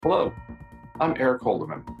Hello, I'm Eric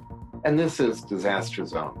Holdeman, and this is Disaster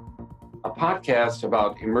Zone, a podcast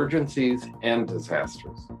about emergencies and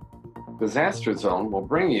disasters. Disaster Zone will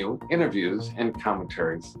bring you interviews and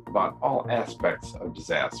commentaries about all aspects of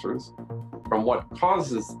disasters, from what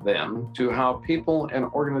causes them to how people and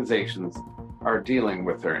organizations are dealing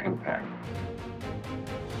with their impact.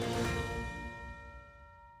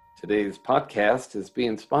 Today's podcast is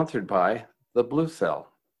being sponsored by the Blue Cell.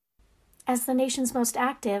 As the nation's most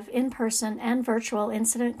active in-person and virtual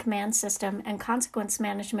incident command system and consequence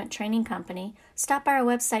management training company, stop by our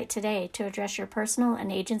website today to address your personal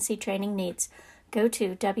and agency training needs. Go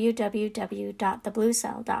to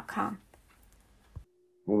www.thebluecell.com.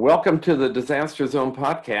 Welcome to the Disaster Zone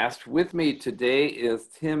podcast. With me today is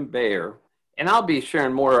Tim Bayer, and I'll be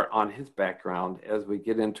sharing more on his background as we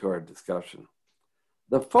get into our discussion.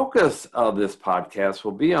 The focus of this podcast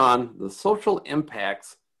will be on the social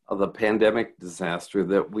impacts of the pandemic disaster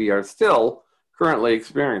that we are still currently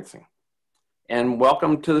experiencing. And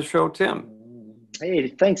welcome to the show, Tim. Hey,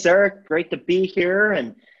 thanks, Eric. Great to be here.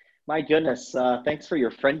 And my goodness, thanks for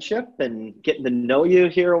your friendship and getting to know you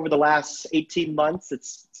here over the last 18 months.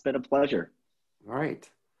 It's been a pleasure. All right.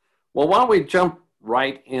 Well, why don't we jump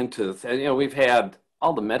right into this? We've had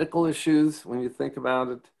all the medical issues when you think about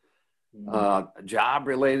it.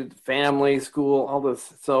 Job-related, family, school, all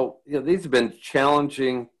this. So, these have been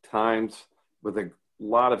challenging times with a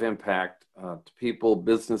lot of impact to people,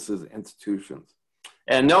 businesses, institutions.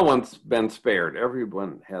 And no one's been spared.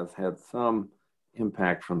 Everyone has had some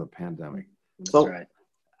impact from the pandemic. That's so, right.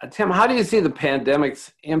 Tim, how do you see the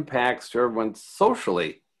pandemic's impacts to everyone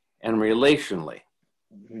socially and relationally?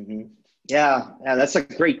 Mm-hmm. Yeah, that's a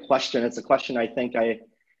great question. It's a question I think I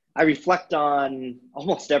reflect on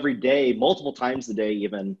almost every day, multiple times a day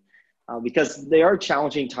even, because they are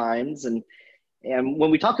challenging times. And when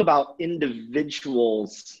we talk about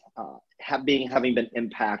individuals having been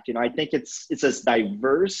impacted, I think it's as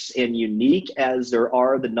diverse and unique as there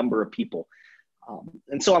are the number of people.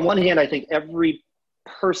 And so on one hand, I think every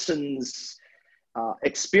person's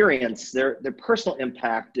experience, their personal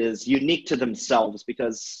impact is unique to themselves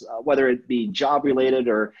because whether it be job related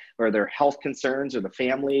or their health concerns or the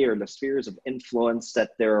family or the spheres of influence that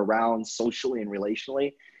they're around socially and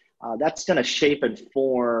relationally, that's going to shape and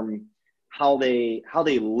form how they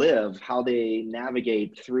live, how they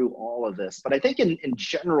navigate through all of this. But I think in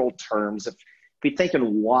general terms, if we think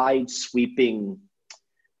in wide sweeping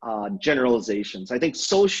generalizations, I think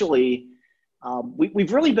socially,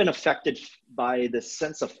 we've really been affected by this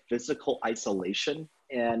sense of physical isolation.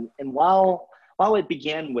 And while it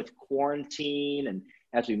began with quarantine, and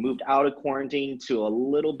as we moved out of quarantine to a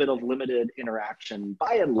little bit of limited interaction,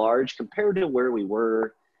 by and large, compared to where we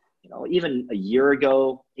were, even a year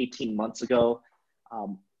ago, 18 months ago,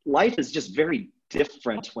 life is just very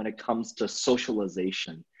different when it comes to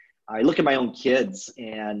socialization. I look at my own kids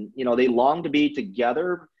and, they long to be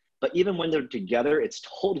together, but even when they're together, it's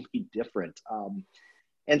totally different.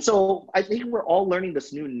 And so I think we're all learning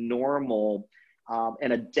this new normal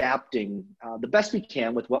and adapting the best we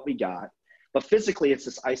can with what we got. But physically, it's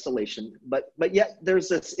this isolation. But yet there's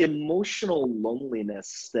this emotional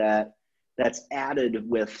loneliness that's added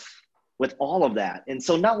with all of that. And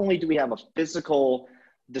so not only do we have a physical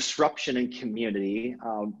disruption in community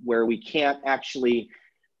where we can't actually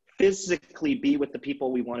physically be with the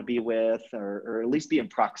people we want to be with, or at least be in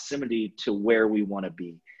proximity to where we want to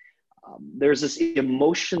be. There's this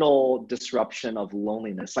emotional disruption of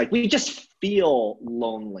loneliness. Like we just feel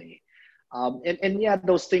lonely. And yeah,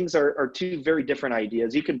 those things are two very different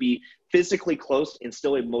ideas. You can be physically close and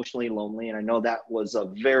still emotionally lonely. And I know that was a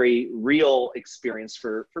very real experience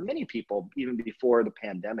for many people, even before the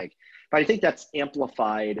pandemic. But I think that's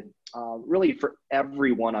amplified really for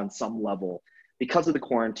everyone on some level because of the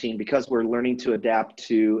quarantine, because we're learning to adapt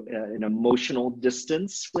to an emotional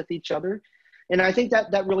distance with each other. And I think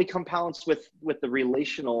that really compounds with the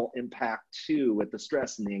relational impact too, with the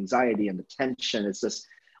stress and the anxiety and the tension. It's this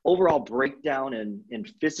overall breakdown in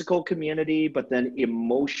physical community, but then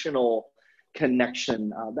emotional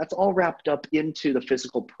connection. That's all wrapped up into the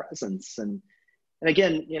physical presence. And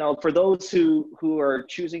again, for those who are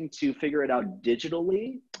choosing to figure it out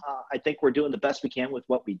digitally, I think we're doing the best we can with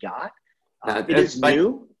what we got. It is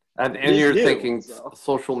new. And you're thinking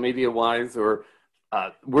social media wise, or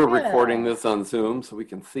we're recording this on Zoom so we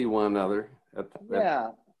can see one another. Yeah.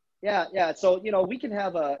 So, we can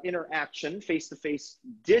have a interaction face-to-face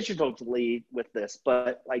digitally with this,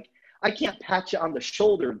 but I can't pat you on the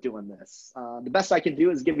shoulder doing this. The best I can do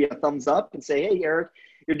is give you a thumbs up and say, hey, Eric,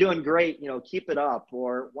 you're doing great. Keep it up.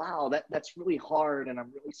 Or, wow, that's really hard. And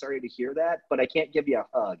I'm really sorry to hear that, but I can't give you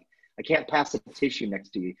a hug. I can't pass a tissue next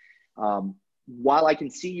to you. While I can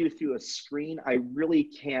see you through a screen, I really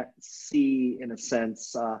can't see, in a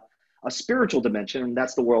sense, a spiritual dimension, and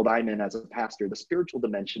that's the world I'm in as a pastor, the spiritual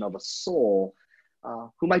dimension of a soul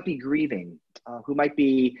who might be grieving, who might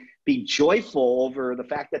be joyful over the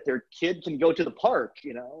fact that their kid can go to the park,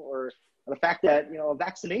 or the fact that, a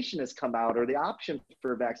vaccination has come out, or the option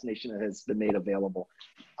for vaccination has been made available.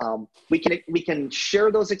 We can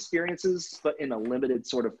share those experiences, but in a limited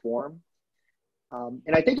sort of form.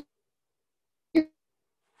 And I think it's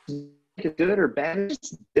good or bad,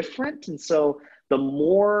 it's different. And so the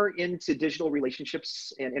more into digital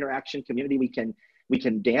relationships and interaction community we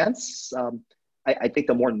can dance, I think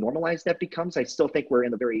the more normalized that becomes. I still think we're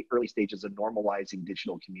in the very early stages of normalizing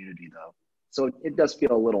digital community, though. So it does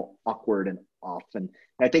feel a little awkward and off. And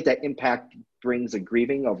I think that impact brings a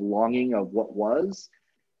grieving of longing of what was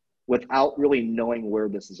without really knowing where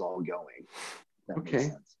this is all going. That okay. Makes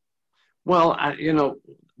sense. Well,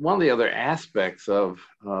 one of the other aspects of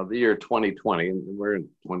the year 2020, and we're in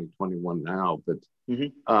 2021 now, but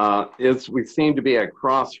is we seem to be at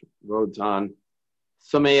crossroads on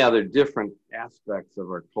so many other different aspects of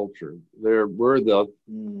our culture. There were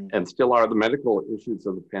and still are the medical issues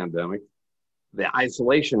of the pandemic, the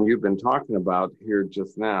isolation you've been talking about here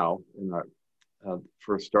just now in our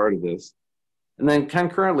first start of this. And then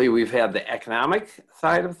concurrently, we've had the economic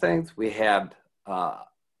side of things. We had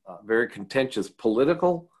very contentious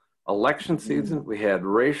political election season. We had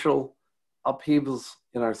racial upheavals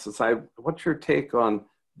in our society. What's your take on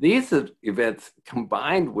these events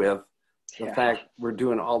combined with the fact we're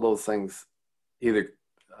doing all those things either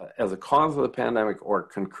as a cause of the pandemic or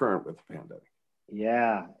concurrent with the pandemic?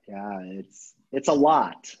 Yeah, it's a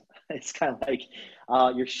lot. It's kind of like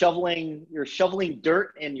you're shoveling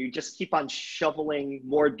dirt, and you just keep on shoveling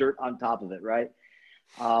more dirt on top of it, right?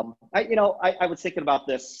 I was thinking about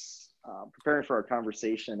this preparing for our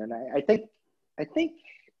conversation, and I think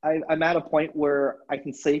I'm at a point where I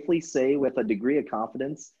can safely say with a degree of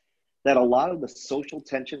confidence that a lot of the social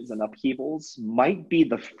tensions and upheavals might be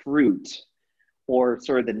the fruit or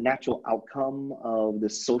sort of the natural outcome of the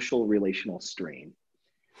social relational strain.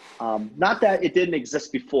 Not that it didn't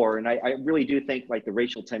exist before, and I really do think like the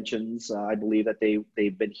racial tensions, I believe that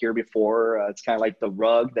they've been here before. It's kind of like the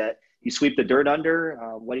rug that you sweep the dirt under.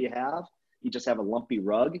 What do you have? You just have a lumpy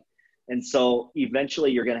rug. And so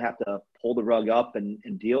eventually you're going to have to pull the rug up and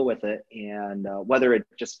deal with it. And whether it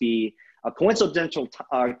just be a coincidental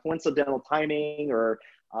timing or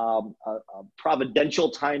a providential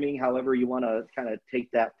timing, however you want to kind of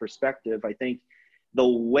take that perspective, I think the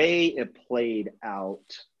way it played out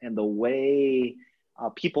and the way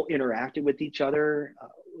people interacted with each other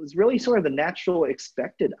was really sort of the natural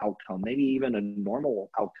expected outcome, maybe even a normal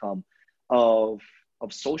outcome of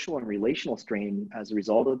social and relational strain as a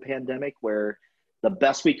result of the pandemic, where the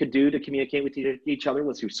best we could do to communicate with each other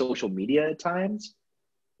was through social media at times.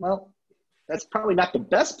 Well, that's probably not the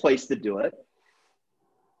best place to do it,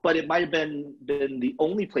 but it might have been the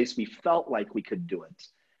only place we felt like we could do it.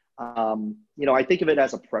 I think of it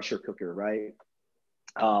as a pressure cooker, right?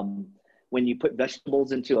 When you put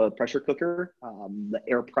vegetables into a pressure cooker, the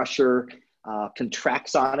air pressure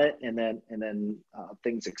contracts on it, and then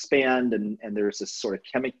things expand, and there's this sort of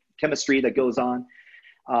chemistry that goes on.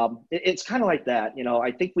 It's kind of like that.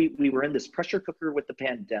 I think we were in this pressure cooker with the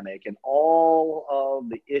pandemic, and all of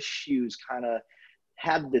the issues kind of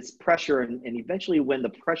had this pressure, and eventually when the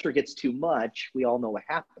pressure gets too much, we all know what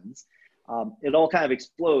happens. It all kind of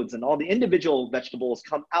explodes, and all the individual vegetables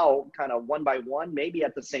come out kind of one by one, maybe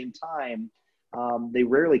at the same time. They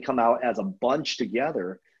rarely come out as a bunch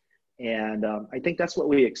together. And I think that's what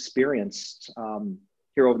we experienced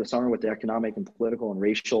here over the summer with the economic and political and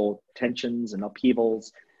racial tensions and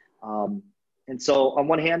upheavals. And so on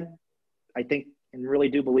one hand, I think and really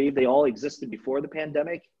do believe they all existed before the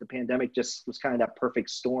pandemic. The pandemic just was kind of that perfect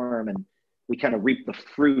storm, and we kind of reaped the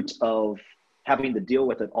fruit of having to deal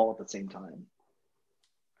with it all at the same time.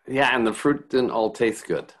 Yeah, and the fruit didn't all taste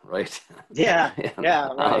good, right? Yeah,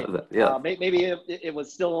 right. Yeah. Maybe it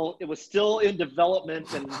was still in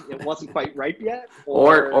development and it wasn't quite ripe yet,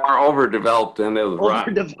 or overdeveloped and it was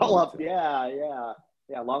overdeveloped. Yeah.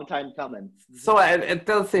 Long time coming. So it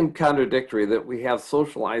does seem contradictory that we have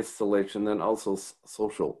social isolation and also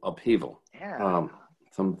social upheaval. Yeah.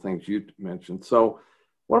 Some of the things you mentioned. So,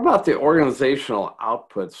 what about the organizational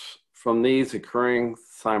outputs from these occurring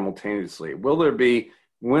simultaneously? Will there be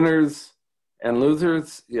winners and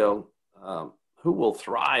losers? Who will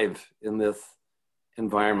thrive in this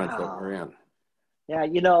environment that we're in? Yeah,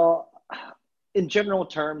 in general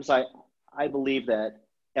terms, I believe that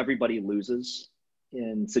everybody loses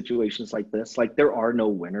in situations like this. Like, there are no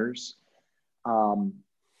winners.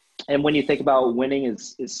 And when you think about winning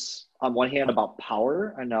is on one hand about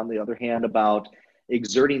power, and on the other hand about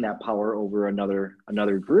exerting that power over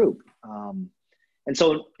another group. And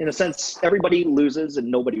so in a sense, everybody loses and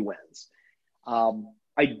nobody wins.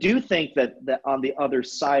 I do think that on the other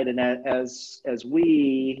side, and as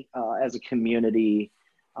we as a community,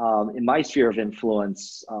 in my sphere of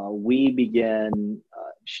influence, we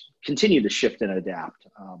continue to shift and adapt.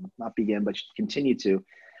 Not begin, but continue to.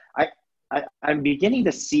 I'm beginning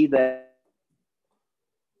to see that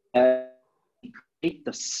create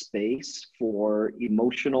the space for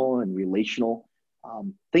emotional and relational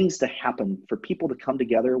things to happen, for people to come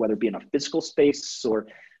together, whether it be in a physical space or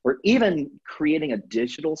even creating a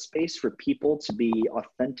digital space for people to be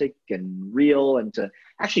authentic and real, and to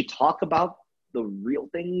actually talk about the real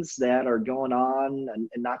things that are going on, and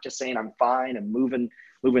not just saying I'm fine and moving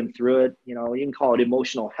through it. You know, you can call it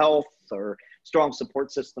emotional health or strong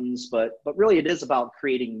support systems, but really it is about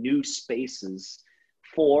creating new spaces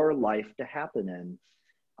for life to happen in.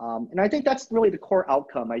 And I think that's really the core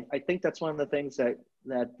outcome. I think that's one of the things that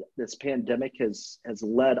this pandemic has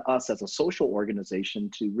led us as a social organization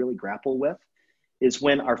to really grapple with, is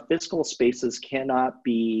when our physical spaces cannot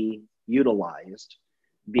be utilized,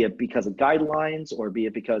 be it because of guidelines or be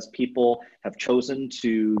it because people have chosen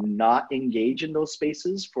to not engage in those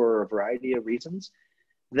spaces for a variety of reasons.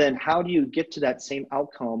 Then how do you get to that same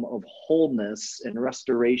outcome of wholeness and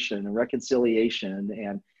restoration and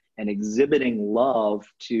reconciliation and exhibiting love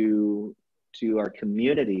to our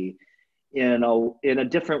community in a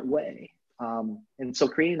different way? And so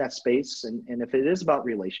creating that space, and if it is about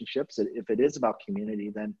relationships, if it is about community,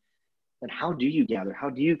 then how do you gather? How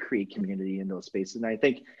do you create community in those spaces? And I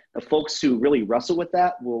think the folks who really wrestle with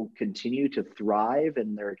that will continue to thrive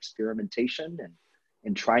in their experimentation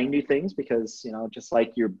and trying new things, because, you know, just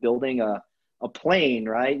like you're building a plane,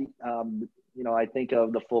 right? You know, I think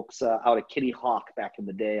of the folks out at Kitty Hawk back in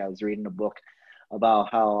the day. I was reading a book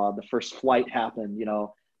about how the first flight happened. You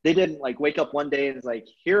know, they didn't like wake up one day and it's like,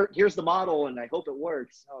 here's the model and I hope it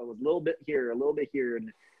works. No, it was a little bit here, a little bit here.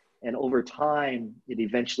 And over time, it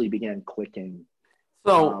eventually began clicking.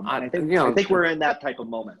 So I think we're in that type of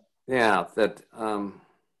moment. Yeah, that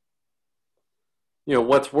you know,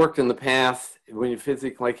 what's worked in the past, when you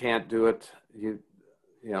physically can't do it, you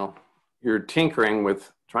know, you're tinkering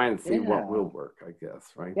with trying to see what will work, I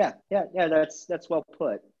guess, right? Yeah. That's well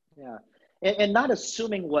put. Yeah, and not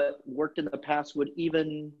assuming what worked in the past would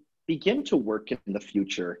even begin to work in the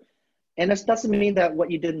future. And this doesn't mean that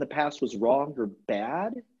what you did in the past was wrong or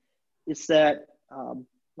bad. It's that,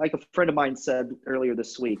 like a friend of mine said earlier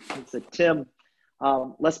this week, he said, Tim,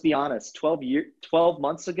 let's be honest, 12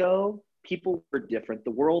 months ago, people were different.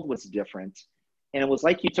 The world was different. And it was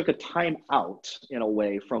like you took a time out in a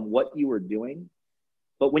way from what you were doing.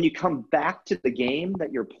 But when you come back to the game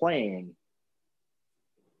that you're playing,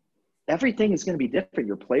 everything is going to be different.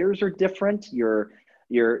 Your players are different.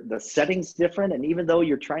 The setting's different. And even though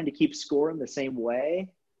you're trying to keep score in the same way,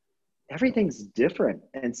 everything's different.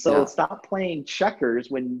 And so stop playing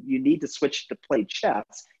checkers when you need to switch to play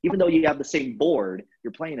chess. Even though you have the same board,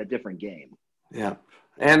 you're playing a different game. Yeah.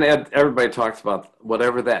 And everybody talks about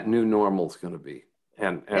whatever that new normal is going to be.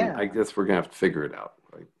 And I guess we're going to have to figure it out,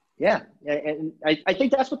 right? Yeah. And I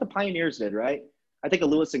think that's what the pioneers did, right? I think of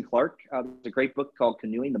Lewis and Clark. There's a great book called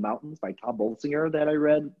Canoeing the Mountains by Tom Bolsinger that I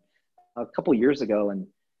read a couple years ago. And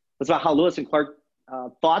it's about how Lewis and Clark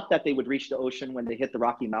thought that they would reach the ocean when they hit the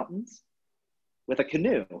Rocky Mountains with a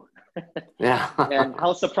canoe. Yeah. And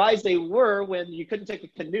how surprised they were when you couldn't take a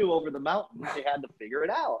canoe over the mountain. They had to figure it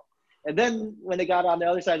out. And then when they got on the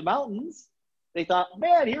other side of the mountains, they thought,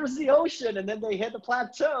 man, here's the ocean. And then they hit the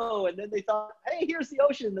plateau. And then they thought, hey, here's the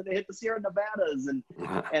ocean. And then they hit the Sierra Nevadas.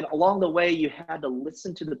 And along the way, you had to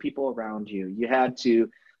listen to the people around you. You had to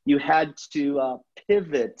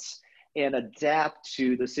pivot and adapt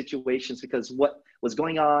to the situations, because what was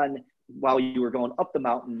going on while you were going up the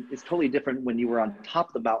mountain is totally different when you were on top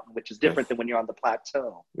of the mountain, which is different than when you're on the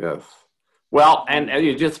plateau. Yes. Well, and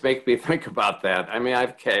you just make me think about that. I mean,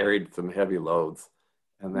 I've carried some heavy loads,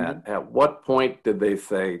 and that at what point did they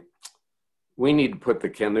say, we need to put the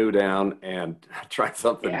canoe down and try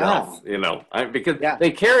something else, you know, because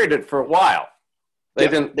they carried it for a while. They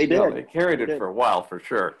didn't, they did. You know, they carried it for a while for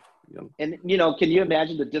sure. You know? And, you know, can you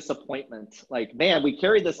imagine the disappointment? Like, man, we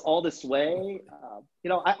carried this all this way. You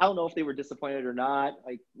know, I don't know if they were disappointed or not.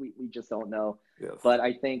 Like, we just don't know. Yes. But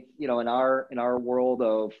I think, you know, in our world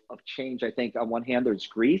of change, I think on one hand there's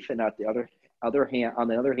grief, and on the other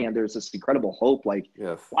hand there's this incredible hope. Like,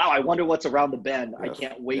 wow, I wonder what's around the bend. I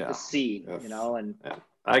can't wait to see. You know, and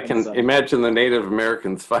I can imagine the Native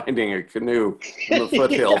Americans finding a canoe in the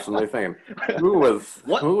foothills and they think, who was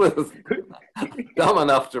dumb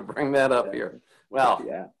enough to bring that up here? Well,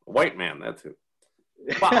 white man, that's who.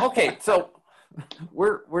 Well, okay, so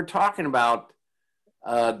we're talking about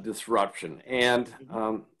disruption, and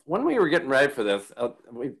when we were getting ready for this,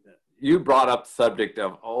 you brought up the subject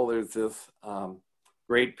of, there's this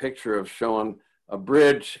great picture of showing a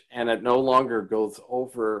bridge, and it no longer goes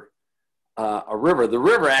over a river. The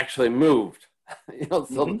river actually moved,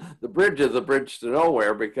 so the bridge is a bridge to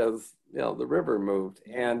nowhere because, the river moved.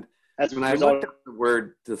 And when I looked at the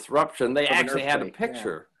word disruption, they actually had a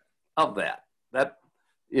picture of that,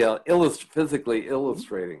 physically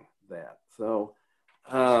illustrating that. So,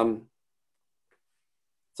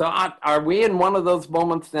 are we in one of those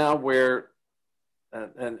moments now where,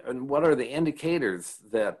 and what are the indicators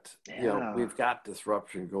that we've got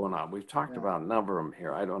disruption going on? We've talked about a number of them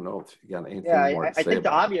here. I don't know if you got anything more to say. I think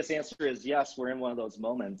the obvious answer is yes, we're in one of those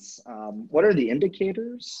moments. What are the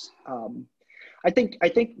indicators? I think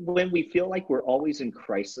when we feel like we're always in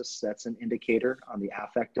crisis, that's an indicator on the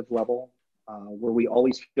affective level, where we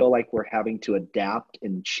always feel like we're having to adapt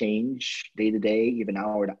and change day to day, even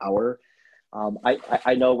hour to hour.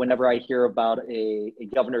 I know whenever I hear about a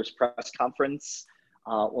governor's press conference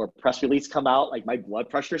or press release come out, like my blood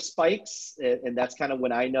pressure spikes, and that's kind of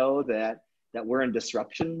when I know that we're in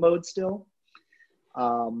disruption mode still.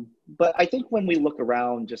 But I think when we look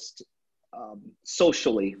around just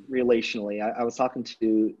socially, relationally, I was talking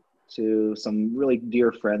to some really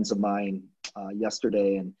dear friends of mine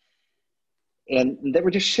yesterday, and they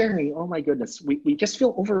were just sharing, oh my goodness, we just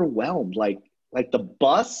feel overwhelmed. Like the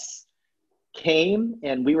bus came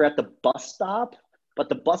and we were at the bus stop, but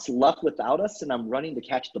the bus left without us and I'm running to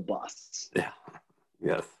catch the bus. Yeah.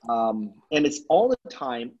 Yes. And it's all the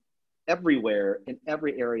time, everywhere, in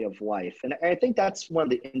every area of life. And I think that's one of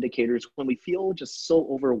the indicators when we feel just so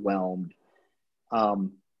overwhelmed,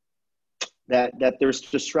 that there's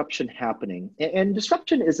disruption happening. And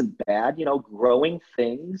disruption isn't bad. Growing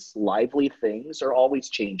things, lively things are always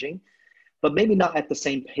changing, but maybe not at the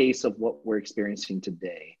same pace of what we're experiencing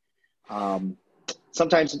today.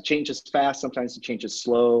 Sometimes it changes fast, sometimes it changes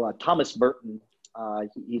slow. Thomas Merton,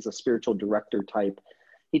 he's a spiritual director type.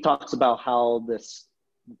 He talks about how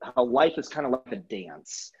life is kind of like a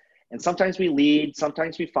dance. And sometimes we lead,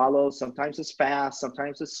 sometimes we follow, sometimes it's fast,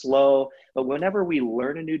 sometimes it's slow. But whenever we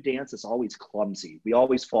learn a new dance, it's always clumsy. We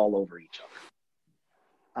always fall over each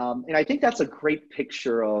other. And I think that's a great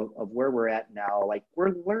picture of where we're at now. Like,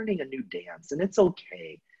 we're learning a new dance, and it's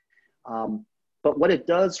okay. But what it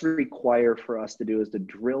does require for us to do is to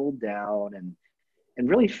drill down and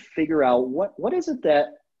really figure out what is it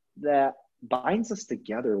that binds us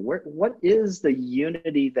together? What is the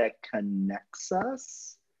unity that connects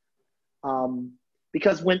us?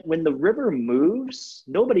 Because when the river moves,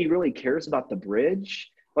 nobody really cares about the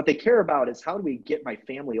bridge. What they care about is, how do we get my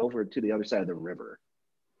family over to the other side of the river?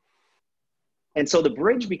 And so the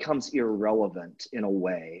bridge becomes irrelevant in a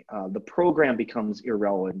way. The program becomes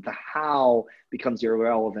irrelevant. The how becomes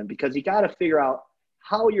irrelevant, because you got to figure out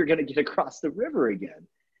how you're going to get across the river again.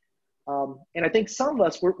 And I think some of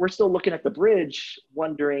us, we're still looking at the bridge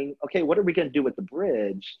wondering, okay, what are we going to do with the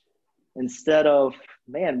bridge? Instead of,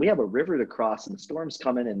 man, we have a river to cross and the storm's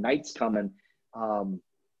coming and night's coming.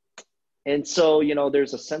 And so,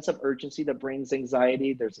 there's a sense of urgency that brings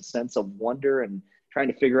anxiety. There's a sense of wonder and trying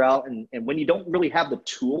to figure out. And when you don't really have the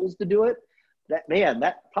tools to do it,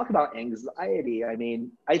 talk about anxiety. I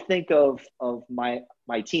mean, I think of my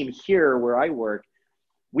team here where I work.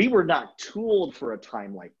 We were not tooled for a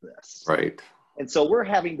time like this. Right. And so we're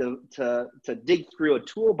having to dig through a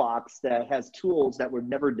toolbox that has tools that were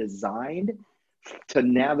never designed to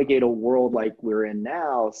navigate a world like we're in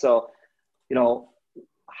now. So,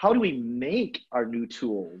 how do we make our new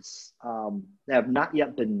tools that have not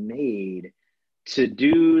yet been made to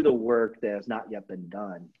do the work that has not yet been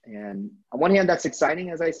done? And on one hand, that's exciting,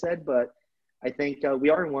 as I said, but I think we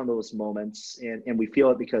are in one of those moments, and we feel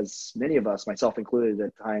it because many of us, myself included,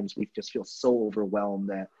 at times we just feel so overwhelmed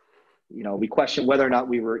that we question whether or not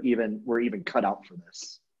we're even cut out for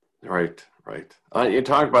this. Right. You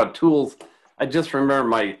talk about tools. I just remember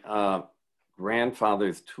my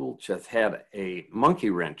grandfather's tool chest had a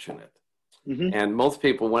monkey wrench in it. Mm-hmm. And most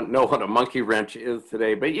people wouldn't know what a monkey wrench is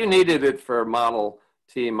today, but you needed it for Model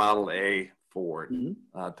T, Model A, Ford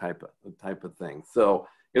type of thing. So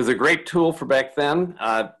it was a great tool for back then.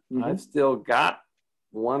 I've still got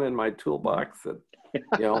one in my toolbox that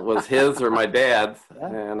was his or my dad's,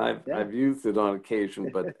 and I've used it on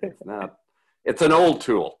occasion, but it's an old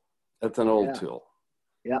tool. It's an old tool.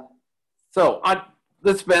 Yeah. So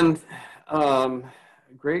it's been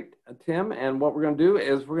great, Tim. And what we're going to do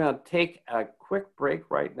is we're going to take a quick break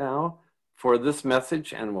right now for this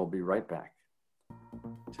message, and we'll be right back.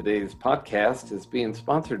 Today's podcast is being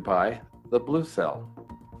sponsored by the Blue Cell.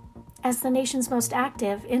 As the nation's most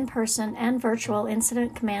active in-person and virtual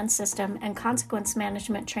incident command system and consequence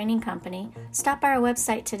management training company, stop by our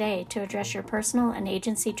website today to address your personal and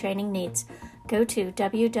agency training needs. Go to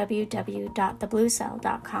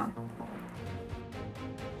www.thebluecell.com.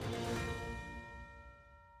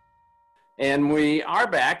 And we are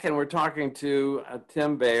back, and we're talking to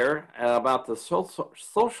Tim Bayer about the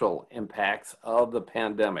social impacts of the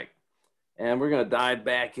pandemic. And we're going to dive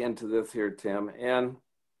back into this here, Tim. And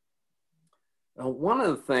one of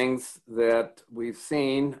the things that we've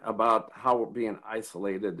seen about how we're being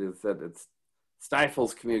isolated is that it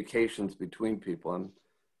stifles communications between people. And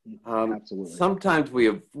Absolutely. Sometimes we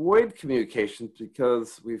avoid communications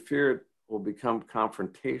because we fear it will become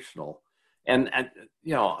confrontational. And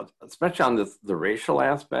you know, especially on the racial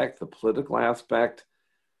aspect, the political aspect,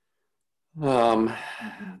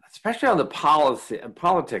 especially on the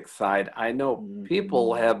politics side, I know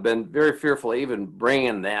people have been very fearful of even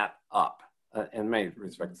bringing that up in many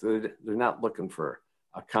respects. They're not looking for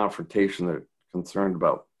a confrontation. They're concerned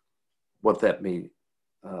about what that may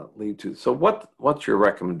lead to. So what's your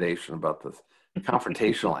recommendation about this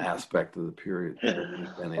confrontational aspect of the period that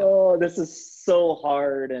we've been in? Oh, this is so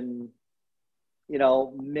hard. And you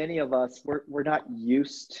know, many of us, we're not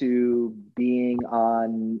used to being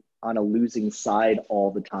on a losing side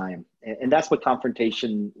all the time. And that's what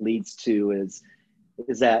confrontation leads to is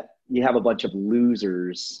that you have a bunch of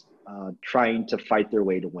losers trying to fight their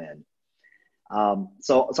way to win.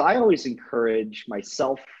 So I always encourage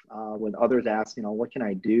myself when others ask, you know, what can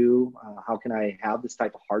I do? How can I have this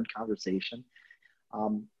type of hard conversation?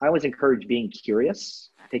 I always encourage being curious,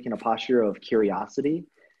 taking a posture of curiosity.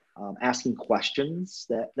 Asking questions.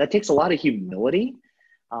 That takes a lot of humility,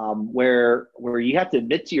 where you have to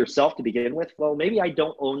admit to yourself to begin with, well, maybe I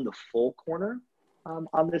don't own the full corner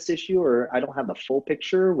on this issue, or I don't have the full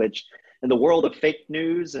picture, which in the world of fake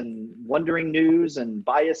news and wondering news and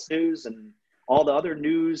biased news and all the other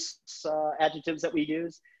news adjectives that we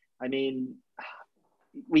use, I mean,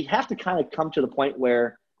 we have to kind of come to the point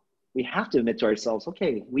where we have to admit to ourselves,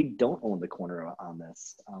 okay, we don't own the corner on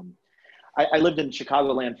this. I lived in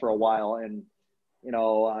Chicagoland for a while, and you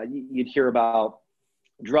know, you'd hear about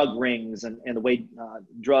drug rings and the way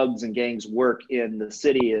drugs and gangs work in the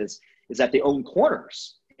city is that they own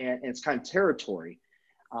corners, and it's kind of territory.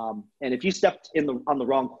 And if you stepped on the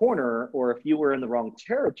wrong corner, or if you were in the wrong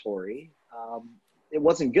territory, it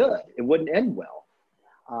wasn't good. It wouldn't end well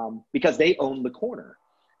because they own the corner.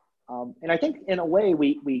 And I think in a way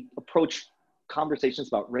we approach conversations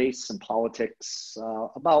about race and politics,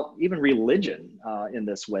 about even religion in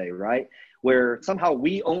this way, right? Where somehow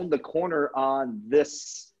we own the corner on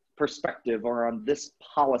this perspective or on this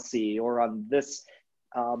policy or on this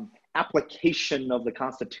application of the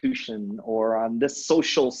Constitution or on this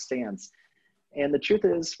social stance. And the truth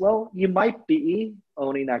is, well, you might be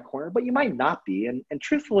owning that corner, but you might not be. And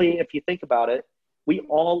truthfully, if you think about it, we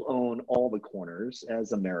all own all the corners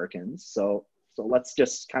as Americans. So let's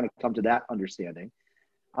just kind of come to that understanding.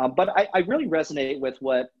 But I really resonate with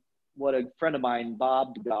what a friend of mine,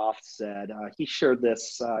 Bob Goff, said. He shared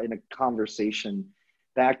this in a conversation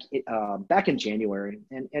back in January.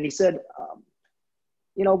 And he said,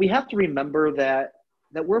 you know, we have to remember that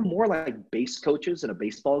we're more like base coaches in a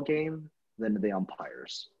baseball game than the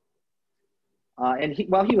umpires. And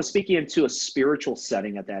while he was speaking into a spiritual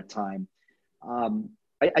setting at that time,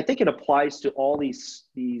 I think it applies to all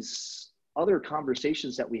these other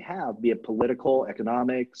conversations that we have, be it political,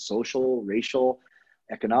 economic, social, racial,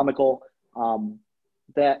 economical,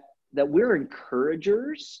 that we're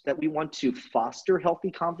encouragers, that we want to foster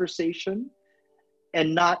healthy conversation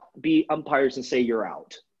and not be umpires and say you're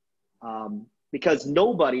out. Because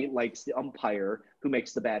nobody likes the umpire who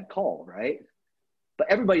makes the bad call, right? But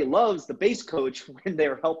everybody loves the base coach when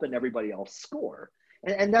they're helping everybody else score.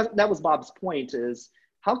 And that was Bob's point, is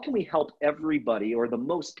how can we help everybody or the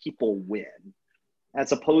most people win,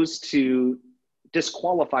 as opposed to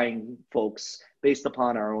disqualifying folks based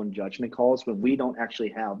upon our own judgment calls when we don't actually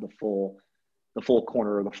have the full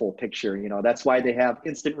corner or the full picture. You know, that's why they have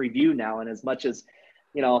instant review now. And as much as,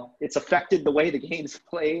 you know, it's affected the way the game's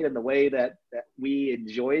played and the way that we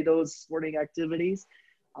enjoy those sporting activities,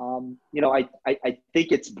 you know, I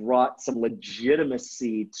think it's brought some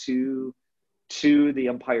legitimacy to the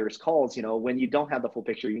umpire's calls. You know, when you don't have the full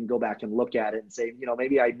picture, you can go back and look at it and say, you know,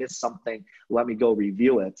 maybe I missed something. Let me go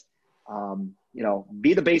review it. You know,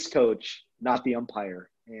 be the base coach, not the umpire.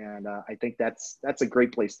 And I think that's a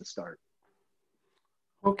great place to start.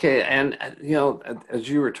 Okay, and as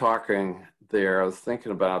you were talking there, I was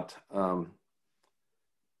thinking about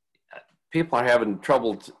people are having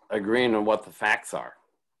trouble agreeing on what the facts are.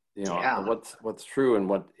 Yeah. What's true and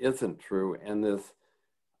what isn't true, and this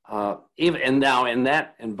even and now in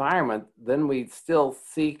that environment, then we still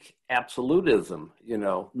seek absolutism.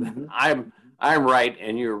 Mm-hmm. I'm right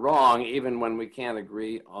and you're wrong, even when we can't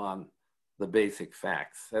agree on the basic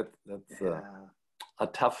facts. That's a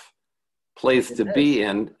tough place It to is. be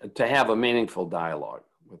in, to have a meaningful dialogue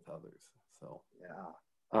with others. So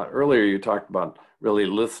Yeah. earlier you talked about really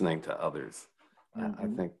listening to others. I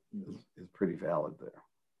Mm-hmm. think is pretty valid there.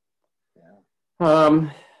 Yeah.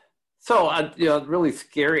 So, really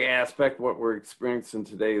scary aspect, what we're experiencing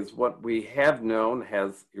today is what we have known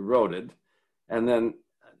has eroded. And then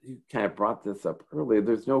you kind of brought this up earlier.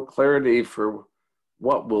 There's no clarity for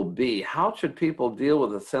what will be. How should people deal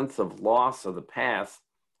with a sense of loss of the past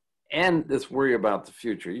and this worry about the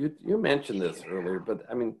future? You mentioned this earlier, but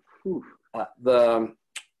I mean, the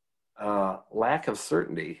lack of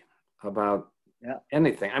certainty about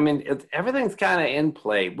anything. I mean, everything's kind of in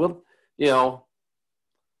play.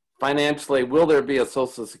 Financially, will there be a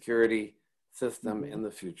Social Security system in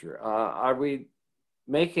the future? Are we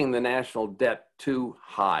making the national debt too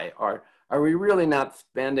high? Are we really not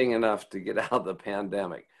spending enough to get out of the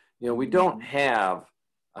pandemic? We don't have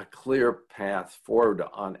a clear path forward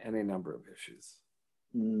on any number of issues.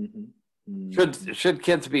 Mm-hmm. Mm-hmm. Should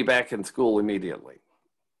kids be back in school immediately?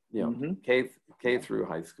 K through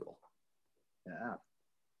high school.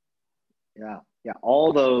 Yeah.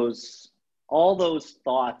 All those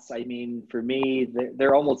thoughts. I mean, for me,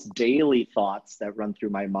 they're almost daily thoughts that run through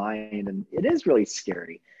my mind, and it is really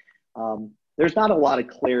scary. There's not a lot of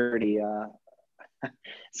clarity.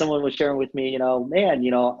 Someone was sharing with me, man,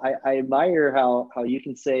 I admire how you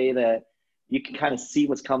can say that you can kind of see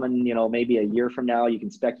what's coming, maybe a year from now. You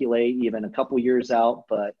can speculate even a couple years out,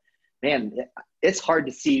 but man, it's hard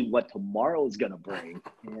to see what tomorrow is going to bring.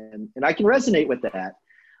 And I can resonate with that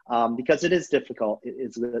because it is difficult. It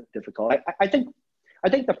is difficult. I think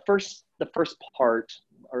the first part,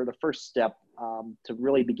 or the first step to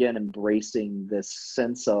really begin embracing this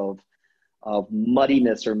sense of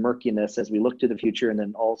muddiness or murkiness as we look to the future, and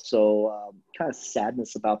then also kind of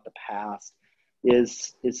sadness about the past,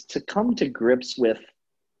 is to come to grips with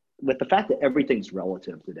the fact that everything's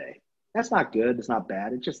relative today. That's not good. It's not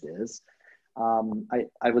bad. It just is.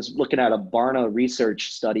 I was looking at a Barna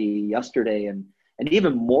research study yesterday, and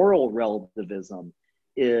even moral relativism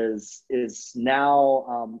is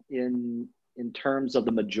now in terms of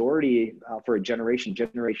the majority for a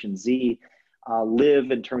Generation Z,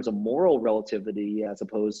 live in terms of moral relativity as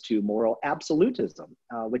opposed to moral absolutism,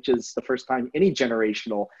 which is the first time any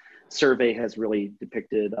generational survey has really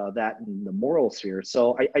depicted that in the moral sphere.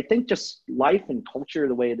 So I think just life and culture,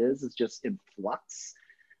 the way it is just in flux.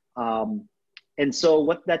 And so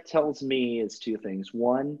what that tells me is two things.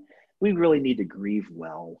 One, we really need to grieve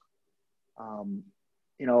well.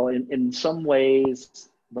 In some ways,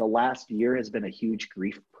 the last year has been a huge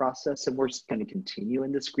grief process, and we're going to continue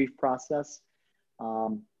in this grief process.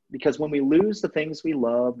 Because when we lose the things we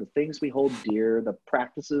love, the things we hold dear, the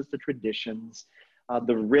practices, the traditions,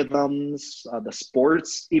 the rhythms, the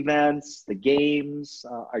sports events, the games,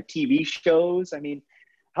 our TV shows. I mean,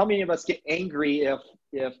 how many of us get angry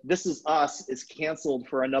if This Is Us is canceled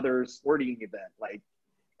for another sporting event? Like,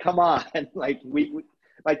 come on, like we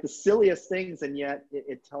like the silliest things, and yet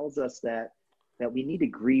it tells us that we need to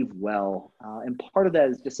grieve well. And part of that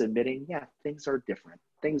is just admitting, things are different.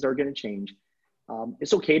 Things are going to change.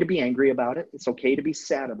 It's okay to be angry about it. It's okay to be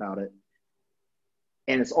sad about it.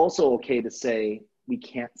 And it's also okay to say we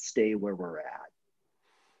can't stay where we're at.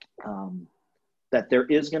 That there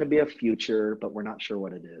is going to be a future, but we're not sure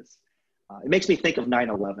what it is. It makes me think of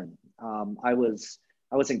 9/11. I was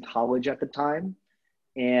in college at the time,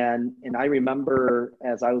 and I remember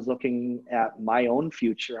as I was looking at my own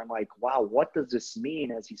future, I'm like, wow, what does this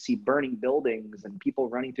mean? As you see burning buildings and people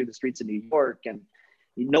running through the streets of New York, and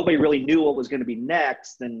nobody really knew what was going to be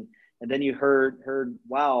next. And then you heard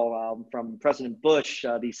from President Bush,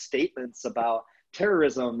 these statements about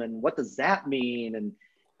terrorism and what does that mean?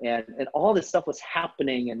 And all this stuff was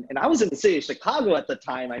happening. And I was in the city of Chicago at the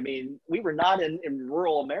time. I mean, we were not in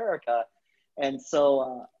rural America. And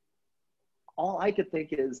so all I could think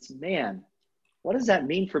is, man, what does that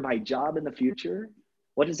mean for my job in the future?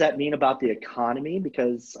 What does that mean about the economy?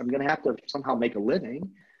 Because I'm going to have to somehow make a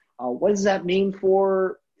living. What does that mean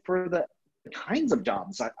for the kinds of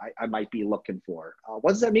jobs I might be looking for?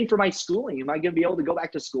 What does that mean for my schooling? Am I going to be able to go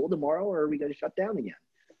back to school tomorrow, or are we going to shut down again?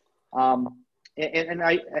 And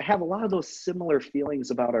I have a lot of those similar feelings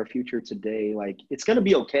about our future today. Like, it's going to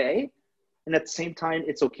be okay. And at the same time,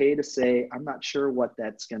 it's okay to say, I'm not sure what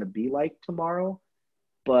that's going to be like tomorrow.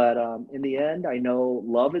 But in the end, I know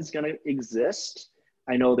love is going to exist.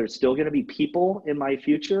 I know there's still going to be people in my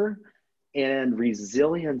future, and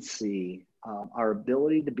resiliency, our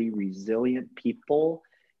ability to be resilient people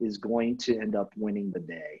is going to end up winning the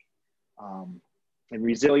day. And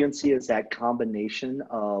resiliency is that combination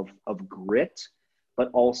of grit, but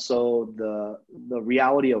also the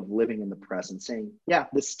reality of living in the present, saying, yeah,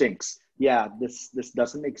 this stinks. Yeah, this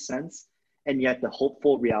doesn't make sense. And yet the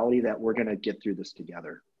hopeful reality that we're going to get through this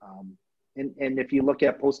together. And if you look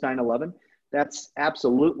at post 9/11, that's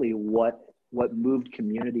absolutely what moved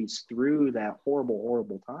communities through that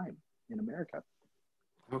horrible time in America.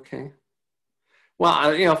 Okay.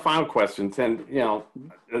 Well, final questions. And,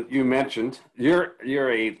 you mentioned you're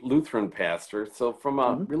a Lutheran pastor. So from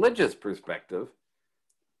a religious perspective,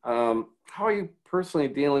 how are you personally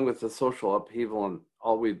dealing with the social upheaval and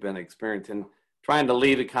all we've been experiencing, trying to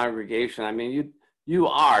lead a congregation? I mean, you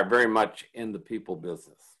are very much in the people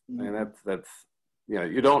business. And that's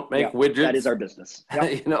you don't make widgets. That is our business.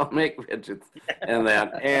 Yep. You don't make widgets and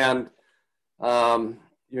that. And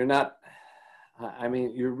you're not,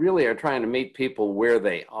 you really are trying to meet people where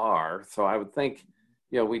they are. So I would think,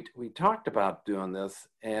 we talked about doing this,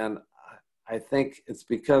 and I think it's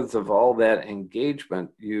because of all that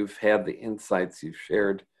engagement you've had the insights you've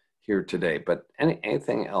shared here today. But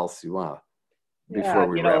anything else you want before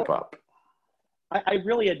we wrap up? I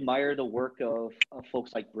really admire the work of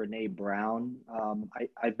folks like Brene Brown.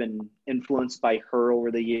 I've been influenced by her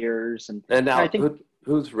over the years. And now, I think,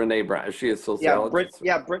 who's Brene Brown? Is she a sociologist?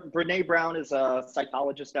 Brene Brown is a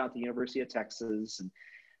psychologist down at the University of Texas.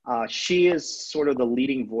 And she is sort of the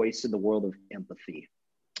leading voice in the world of empathy.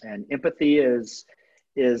 And empathy is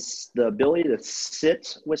the ability to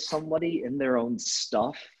sit with somebody in their own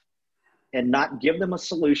stuff and not give them a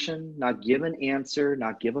solution, not give an answer,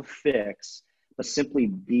 not give a fix, but simply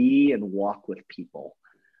be and walk with people.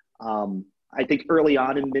 I think early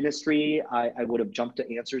on in ministry, I would have jumped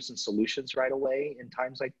to answers and solutions right away in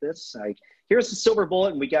times like this. Like, here's the silver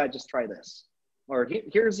bullet and we got to just try this. Or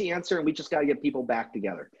here's the answer and we just got to get people back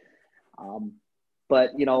together.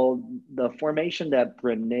 But, the formation that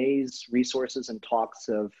Brene's resources and talks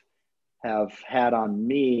have had on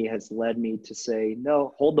me has led me to say,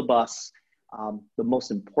 no, hold the bus. The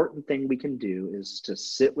most important thing we can do is to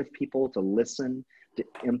sit with people, to listen, to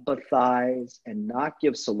empathize, and not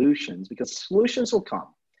give solutions, because solutions will come.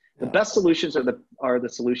 The best solutions are the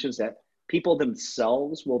solutions that people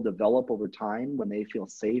themselves will develop over time when they feel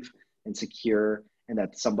safe and secure and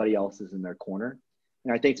that somebody else is in their corner.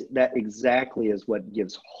 And I think that exactly is what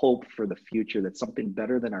gives hope for the future, that something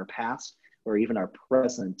better than our past or even our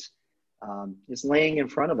present is laying in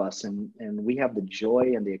front of us, and we have the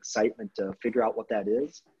joy and the excitement to figure out what that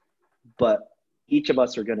is. But each of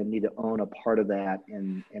us are going to need to own a part of that,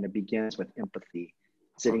 and it begins with empathy,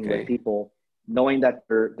 sitting with people, knowing that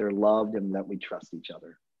they're loved and that we trust each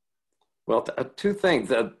other. Well, two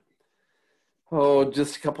things.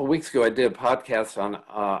 Just a couple of weeks ago, I did a podcast on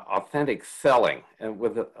authentic selling, and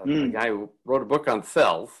with a guy who wrote a book on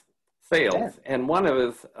sales, and one of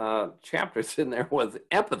his chapters in there was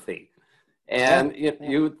empathy. And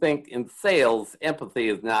you would think in sales, empathy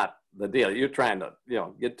is not the deal. You're trying to,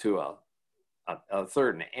 get to a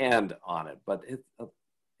certain end on it. But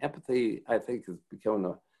empathy, I think, has become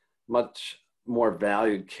a much more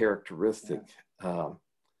valued characteristic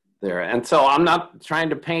there. And so I'm not trying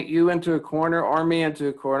to paint you into a corner or me into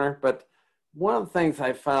a corner, but one of the things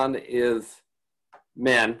I found is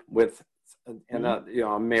men with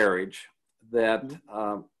a marriage that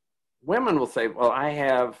women will say, well, I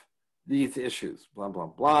have these issues, blah, blah,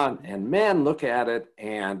 blah. And men look at it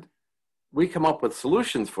and we come up with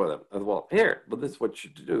solutions for them. Well, this is what you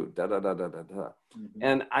do, da, da, da, da, da, da.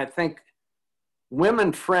 And I think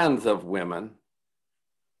women friends of women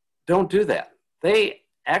don't do that. They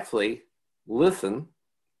actually listen,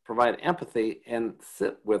 provide empathy, and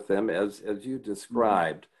sit with them as you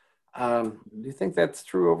described. Do you think that's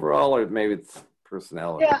true overall, or maybe it's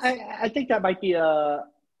personality? Yeah, I think that might be a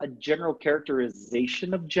general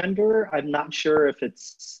characterization of gender. I'm not sure if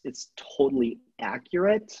it's totally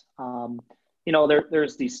accurate.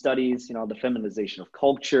 There's these studies, the feminization of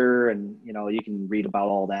culture, and you can read about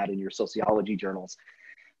all that in your sociology journals.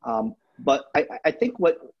 But I think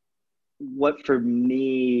what for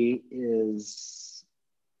me is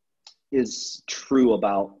true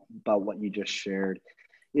about what you just shared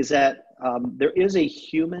is that there is a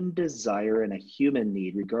human desire and a human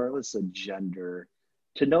need, regardless of gender,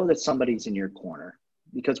 to know that somebody's in your corner.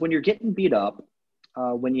 Because when you're getting beat up,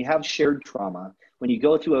 when you have shared trauma, when you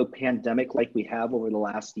go through a pandemic like we have over the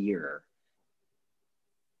last year,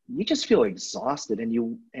 you just feel exhausted, and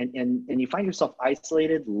you find yourself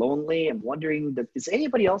isolated, lonely, and wondering that, is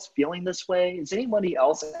anybody else feeling this way? Is anybody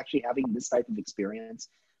else actually having this type of experience?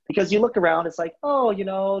 Because you look around, it's like, oh,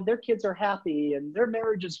 their kids are happy and their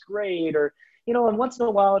marriage is great, or, and once in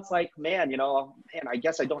a while it's like, man, I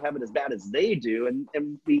guess I don't have it as bad as they do.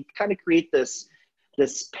 And we kind of create this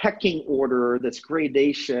pecking order, this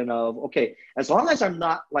gradation of, okay, as long as I'm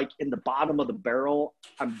not like in the bottom of the barrel,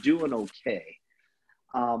 I'm doing okay.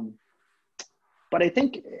 But I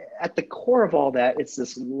think at the core of all that, it's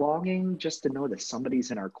this longing just to know that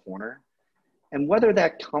somebody's in our corner. And whether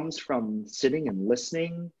that comes from sitting and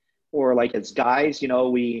listening, or like as guys,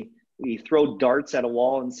 we throw darts at a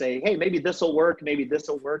wall and say, hey, maybe this will work, maybe this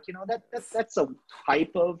will work. That's a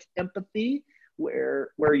type of empathy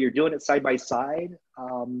where you're doing it side by side.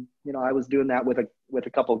 I was doing that with a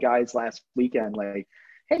couple guys last weekend, like,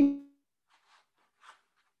 hey,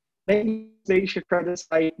 maybe you should try this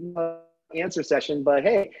answer session, but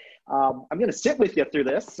hey, I'm going to sit with you through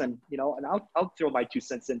this, and I'll throw my 2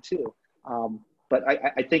 cents in too. But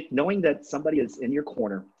I think knowing that somebody is in your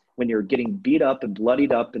corner when you're getting beat up and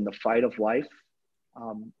bloodied up in the fight of life,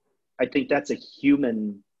 I think that's a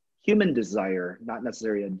human desire, not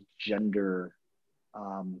necessarily a gender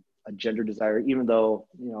desire, even though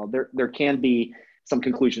there can be some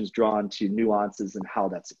conclusions drawn to nuances and how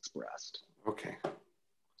that's expressed. Okay.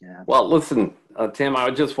 Yeah. Well, listen, Tim, I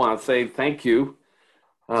just want to say thank you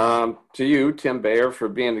to you, Tim Bayer, for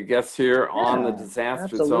being a guest here on the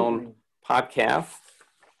Disaster Zone podcast.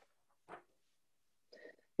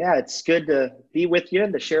 Yeah, it's good to be with you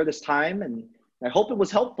and to share this time, and I hope it was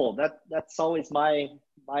helpful. That's always my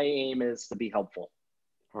aim, is to be helpful.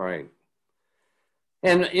 All right.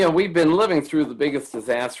 And, we've been living through the biggest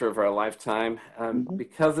disaster of our lifetime.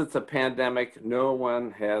 Because it's a pandemic, no one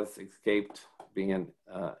has escaped being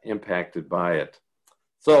impacted by it.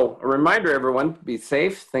 So a reminder, everyone, be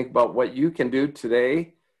safe. Think about what you can do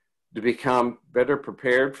today to become better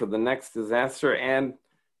prepared for the next disaster. And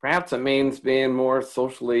perhaps it means being more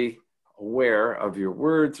socially aware of your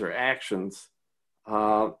words or actions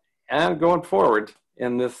and going forward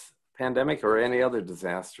in this pandemic or any other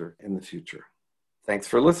disaster in the future. Thanks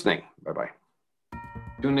for listening. Bye-bye.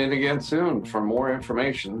 Tune in again soon for more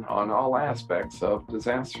information on all aspects of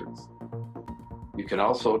disasters. You can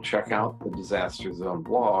also check out the Disaster Zone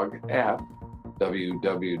blog at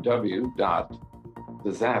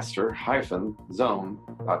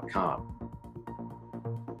www.disaster-zone.com.